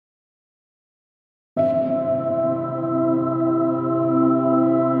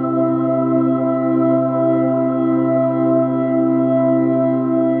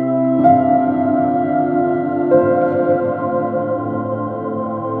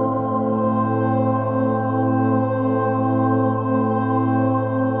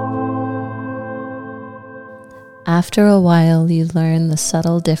After a while, you learn the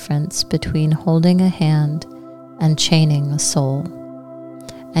subtle difference between holding a hand and chaining a soul.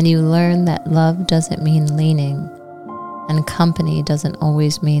 And you learn that love doesn't mean leaning, and company doesn't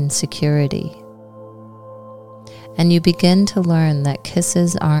always mean security. And you begin to learn that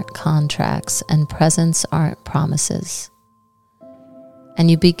kisses aren't contracts and presents aren't promises.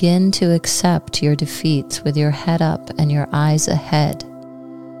 And you begin to accept your defeats with your head up and your eyes ahead,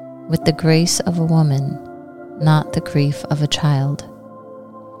 with the grace of a woman, not the grief of a child.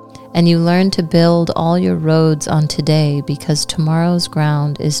 And you learn to build all your roads on today because tomorrow's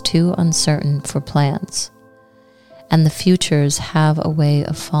ground is too uncertain for plans, and the futures have a way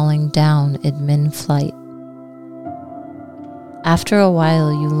of falling down in mid-flight. After a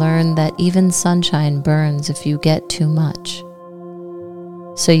while, you learn that even sunshine burns if you get too much.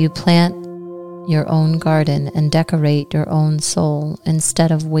 So you plant your own garden and decorate your own soul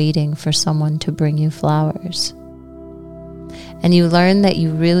instead of waiting for someone to bring you flowers. And you learn that you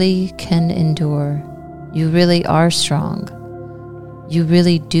really can endure. You really are strong. You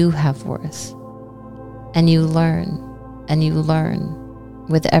really do have worth. And you learn, and you learn.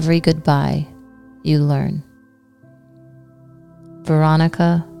 With every goodbye, you learn.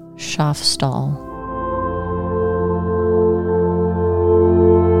 Veronica Schafstall.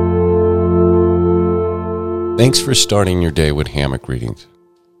 Thanks for starting your day with hammock readings.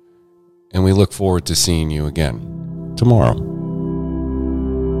 And we look forward to seeing you again tomorrow.